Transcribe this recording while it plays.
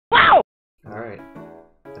Alright.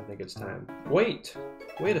 I think it's time. Wait!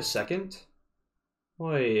 Wait a second.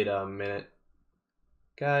 Wait a minute.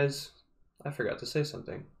 Guys, I forgot to say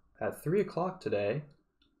something. At 3 o'clock today,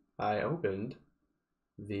 I opened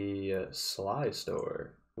the Sly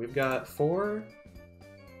store. We've got 4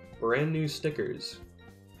 brand new stickers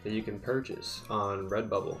that you can purchase on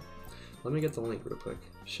Redbubble. Let me get the link real quick.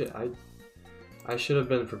 Shit, I should have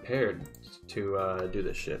been prepared to do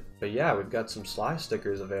this shit. But yeah, we've got some Sly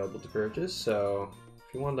stickers available to purchase, so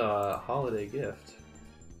if you want a holiday gift,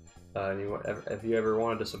 if you ever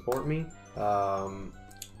wanted to support me,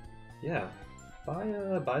 yeah,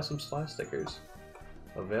 buy some Sly stickers.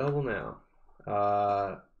 Available now.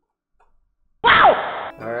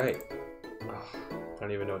 Alright. I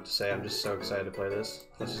don't even know what to say. I'm just so excited to play this.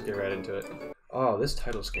 Let's just get right into it. Oh, this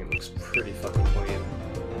title screen looks pretty fucking clean.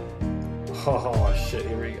 Oh shit,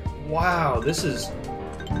 here we go. Wow, this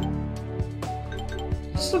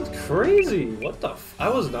looks crazy. What the f— I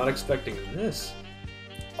was not expecting this.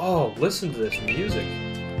 Oh, listen to this music.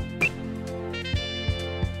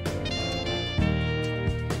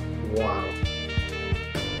 Wow.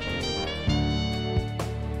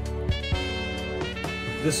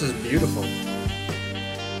 This is beautiful.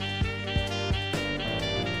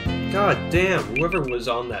 God damn, whoever was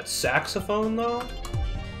on that saxophone though.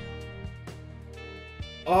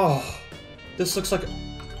 Oh, this looks like—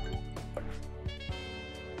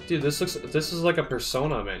 dude, this is like a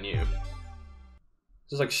Persona menu. This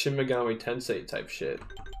is like Shin Megami Tensei type shit.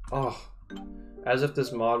 Oh, as if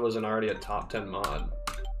this mod wasn't already a top 10 mod.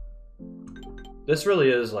 This really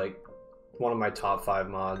is like one of my top 5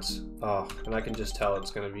 mods. Oh, and I can just tell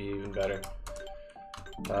it's gonna be even better.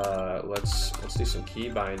 Let's do some key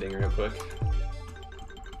binding real quick.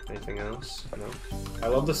 Anything else? No. I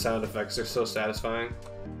love the sound effects, they're so satisfying.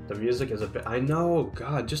 The music is a bit— I know,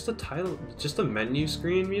 god, just the title, just the menu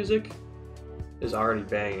screen music is already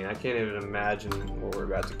banging. I can't even imagine what we're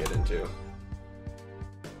about to get into.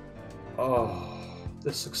 Oh,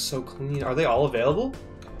 this looks so clean. Are they all available?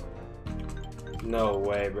 No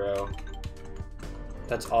way, bro.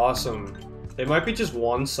 That's awesome. They might be just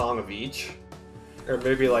one song of each, or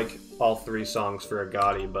maybe like all 3 songs for a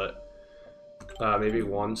Gotti, but maybe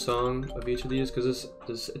one song of each of these, because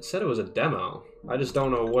it said it was a demo. I just don't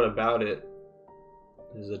know what about it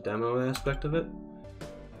is a demo aspect of it.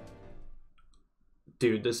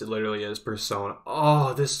 Dude, this literally is Persona.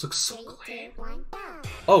 Oh, this looks so clean.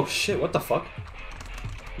 Oh shit, what the fuck?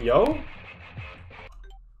 Yo?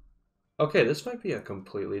 Okay, this might be a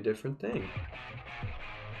completely different thing.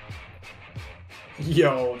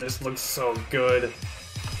 Yo, this looks so good.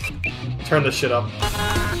 Turn the shit up.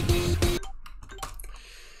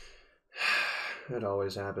 It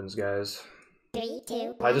always happens, guys. 3,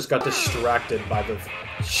 2, I just got distracted by the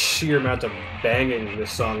sheer amount of banging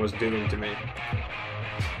this song was doing to me.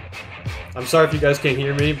 I'm sorry if you guys can't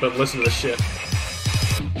hear me, but listen to this shit.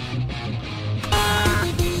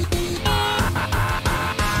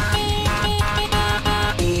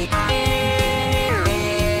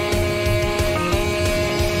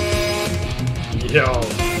 Yo.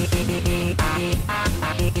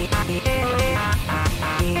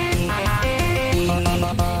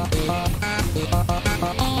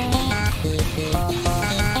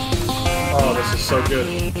 Oh, this is so good.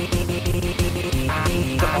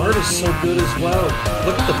 The art is so good as well.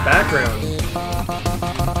 Look at the background.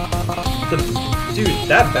 Dude,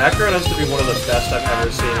 that background has to be one of the best I've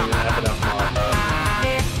ever seen in an FNF mod.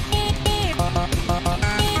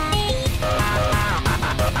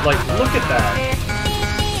 Like, look at that.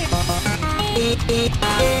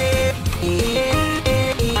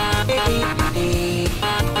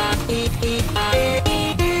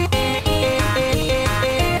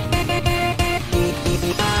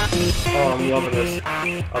 Oh, I'm loving this.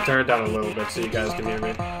 I'll turn it down a little bit so you guys can hear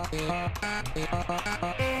me.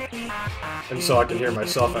 And so I can hear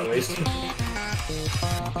myself at least.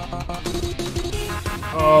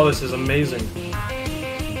 Oh, this is amazing.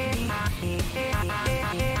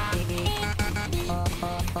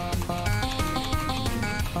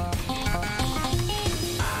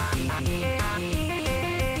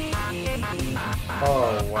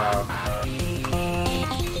 Oh, wow.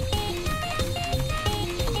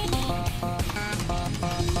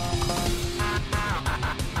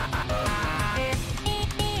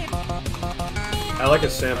 I like a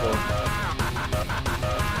sample.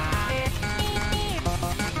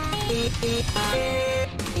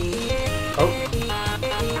 Oh,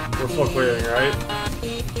 we're full clearing, right?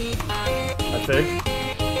 I think.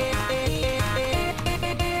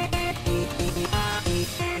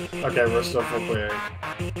 Okay, we're still full clearing.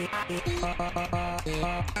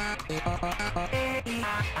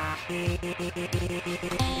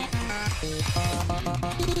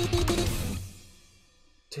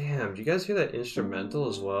 Damn, do you guys hear that instrumental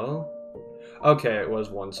as well? Okay, it was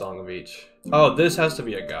one song of each. Oh, this has to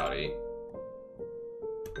be a Gotti.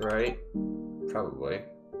 Right? Probably.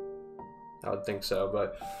 I would think so,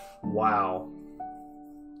 but wow.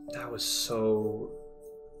 That was so...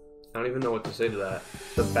 I don't even know what to say to that.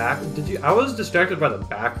 The back... I was distracted by the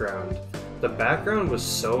background. The background was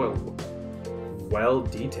so well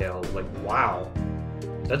detailed. Like, wow.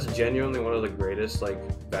 That's genuinely one of the greatest, like,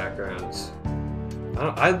 backgrounds.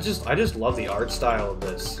 I just love the art style of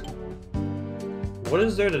this. What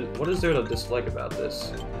is there to dislike about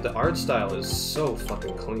this? The art style is so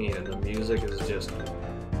fucking clean, and the music is just...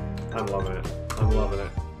 I'm loving it. I'm loving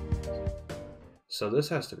it. So this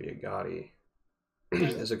has to be a Gotti.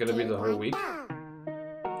 Is it gonna be the whole week?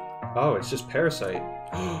 Oh, it's just Parasite.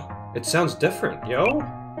 It sounds different, yo!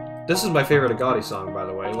 This is my favorite Gotti song, by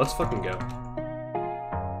the way. Let's fucking go.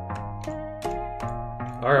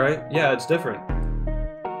 Alright, yeah, it's different.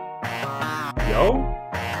 Yo?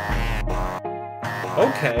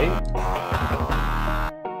 Okay.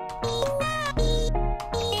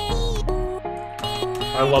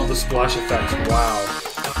 I love the splash effects, wow.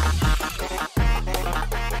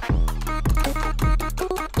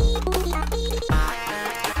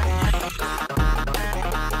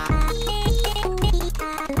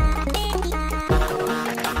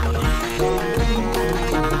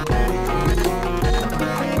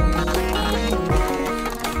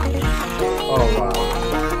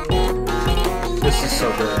 So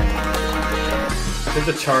good. I think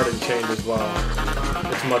the charting changed as well.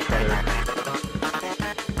 It's much better.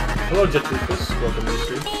 Hello, Jetufus. Welcome to the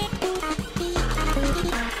stream.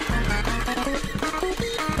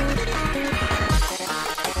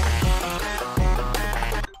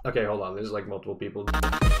 Okay, hold on. There's like multiple people.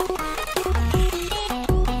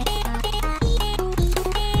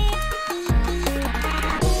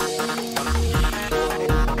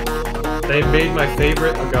 They made my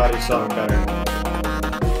favorite Gotti song better.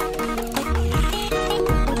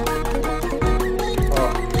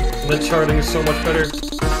 The charting is so much better.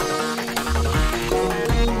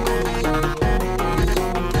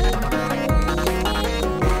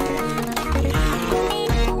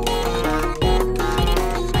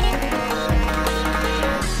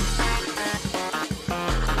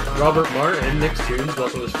 Robert Martin and Nick's Tunes,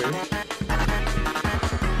 welcome to the stream.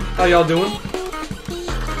 How y'all doing?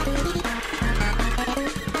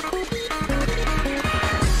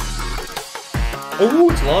 Oh,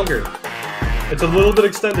 it's longer. It's a little bit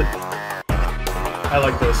extended. I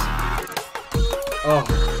like this. Oh.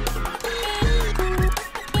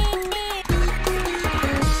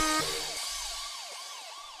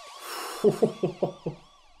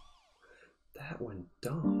 That went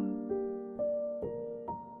dumb.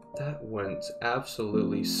 That went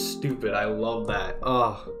absolutely stupid. I love that.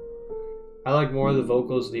 Oh. I like more of the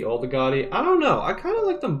vocals of the old Gotti. I don't know. I kind of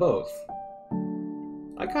like them both.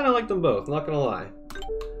 Not gonna lie.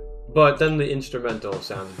 But then the instrumental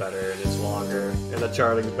sounds better, and it's longer, and the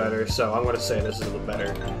charting's better, so I'm gonna say this is the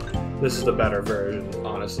better version,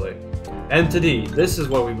 honestly. Entity, this is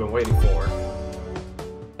what we've been waiting for.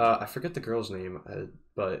 I forget the girl's name,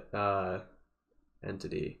 but,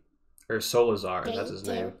 Entity. Or Solazar, that's his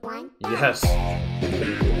name. Yes!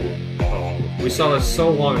 Oh, we saw this so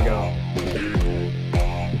long ago.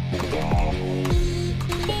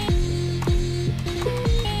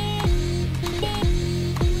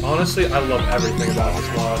 Honestly, I love everything about this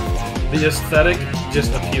mod. The aesthetic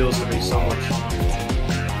just appeals to me so much.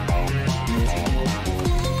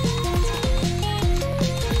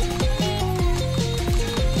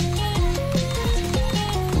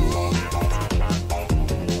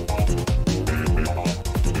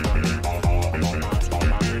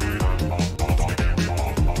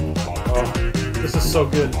 Oh, this is so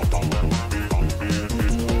good.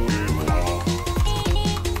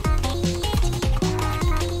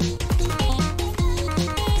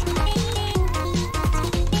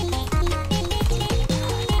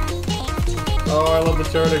 Oh, I love the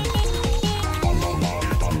charting.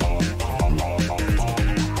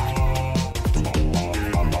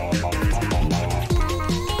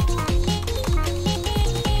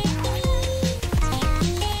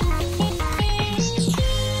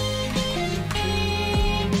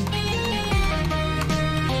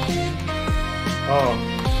 Oh.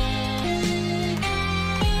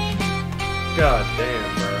 God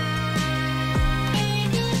damn, bro.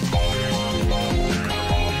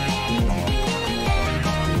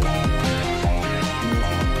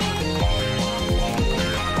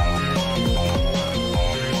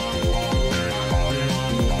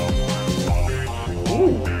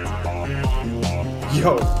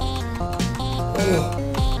 Yo.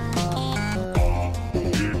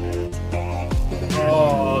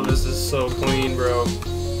 Oh, this is so clean, bro.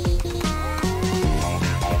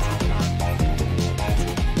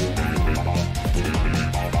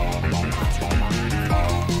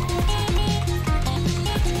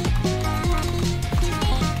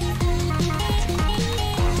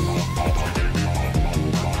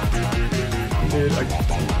 Dude,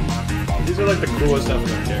 these are like the coolest ever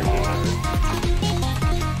characters ever.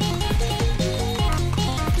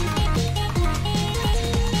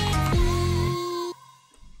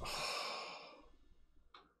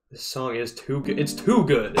 This song is too good. It's too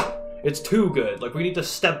good. It's too good. Like, we need to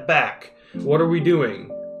step back. What are we doing?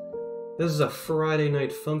 This is a Friday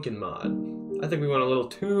Night Funkin' mod. I think we went a little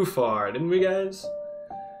too far, didn't we, guys?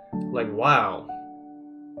 Like, wow.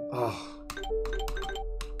 Oh.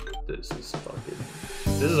 This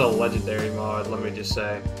is a legendary mod, let me just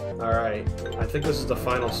say. Alright, I think this is the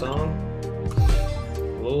final song.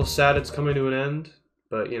 A little sad it's coming to an end,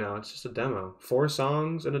 but you know, it's just a demo. 4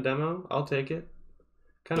 songs in a demo, I'll take it.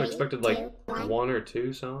 Kind of expected like 1 or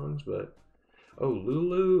 2 songs, but... Oh,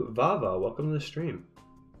 Lulu Vava, welcome to the stream.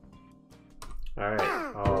 Alright,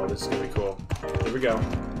 oh, this is gonna be cool. Here we go.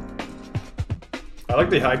 I like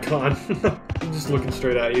the icon. I'm just looking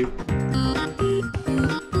straight at you.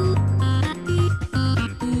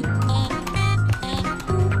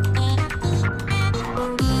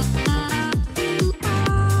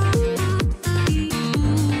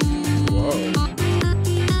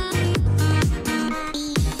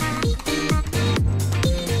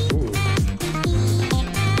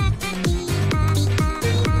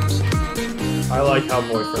 I like how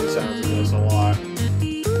Boyfriend sounds in this a lot.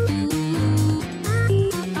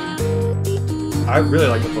 I really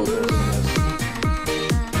like the vocals in this.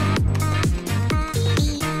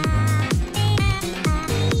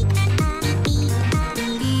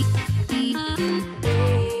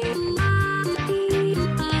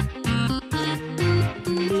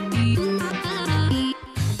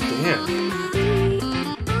 Damn.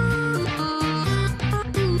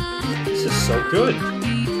 This is so good.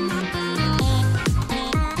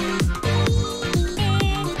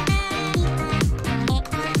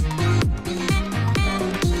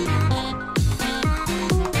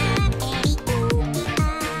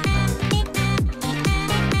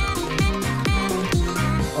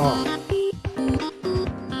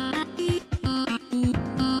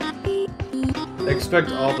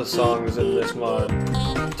 Expect all the songs in this mod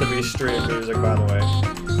to be stream music, by the way.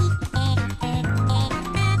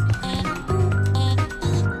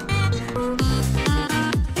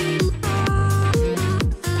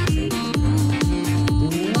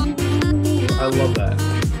 I love that.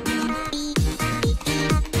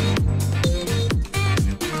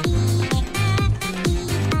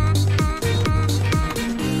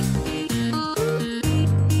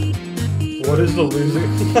 What is the losing?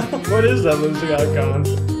 What is that losing icon?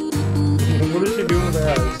 What is she doing with her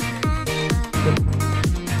eyes?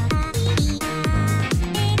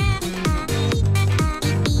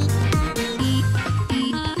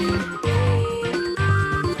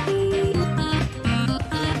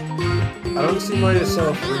 I don't see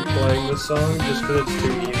myself replaying this song just because it's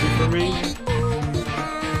too easy for me.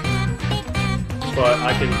 But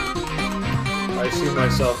I see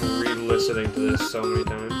myself re-listening to this so many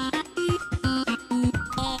times.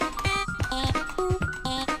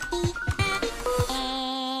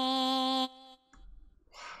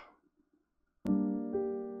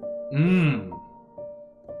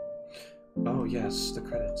 Oh yes, the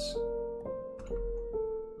credits.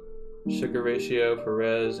 Sugar Ratio,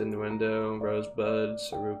 Perez, Innuendo, Rosebud,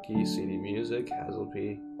 Saruki, CD Music,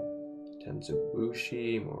 Hazelpy,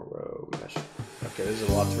 Tenzubushi, Moro, Mesh. Okay, there's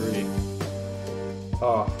a lot to read.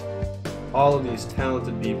 Oh, all of these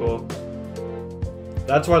talented people.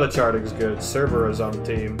 That's why the charting's good. Server is on the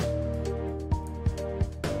team.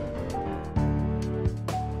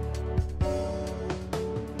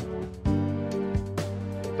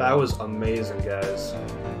 That was amazing, guys.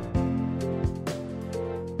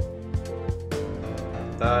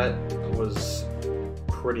 That was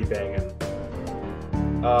pretty banging.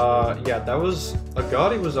 Yeah, that was...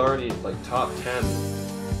 Agati was already, like, top 10.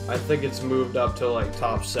 I think it's moved up to, like,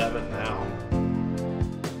 top 7 now.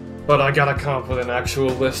 But I gotta come up with an actual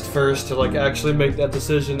list first to, like, actually make that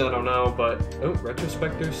decision. I don't know, but... Oh,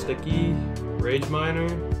 Retrospector, Sticky, Rage Miner.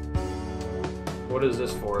 What is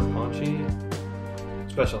this for? Paunchy?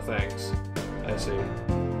 Special thanks. I see.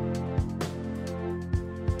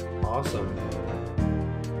 Awesome.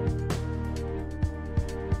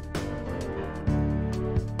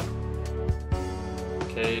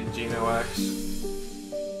 Okay, Geno X.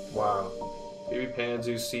 Wow. Baby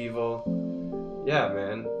Panzu, Seville. Yeah,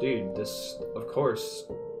 man. Dude, this, of course,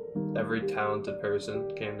 every talented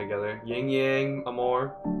person came together. Yin Yang,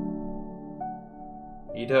 Amor.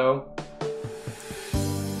 Ito.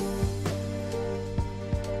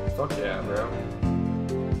 Fuck yeah, bro.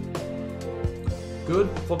 Good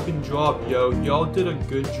fucking job, yo. Y'all did a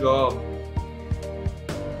good job.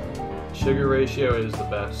 Sugar ratio is the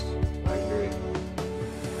best. I agree.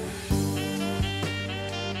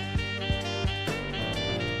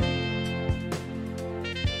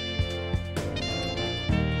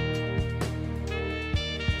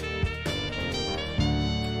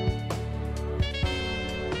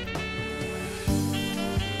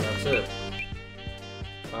 That's it.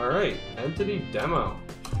 Alright, Entity Demo.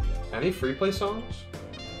 Any free play songs?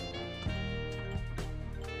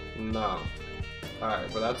 No.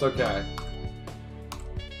 Alright, but that's okay.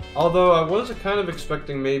 Although I was kind of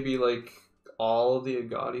expecting maybe like all of the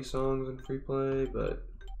Agati songs in free play, but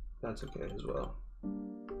that's okay as well.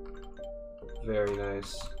 Very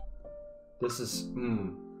nice. This is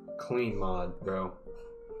clean mod, bro.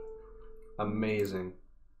 Amazing.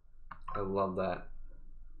 I love that.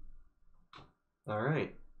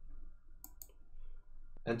 Alright.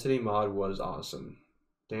 Entity mod was awesome.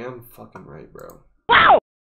 Damn fucking right, bro. Wow!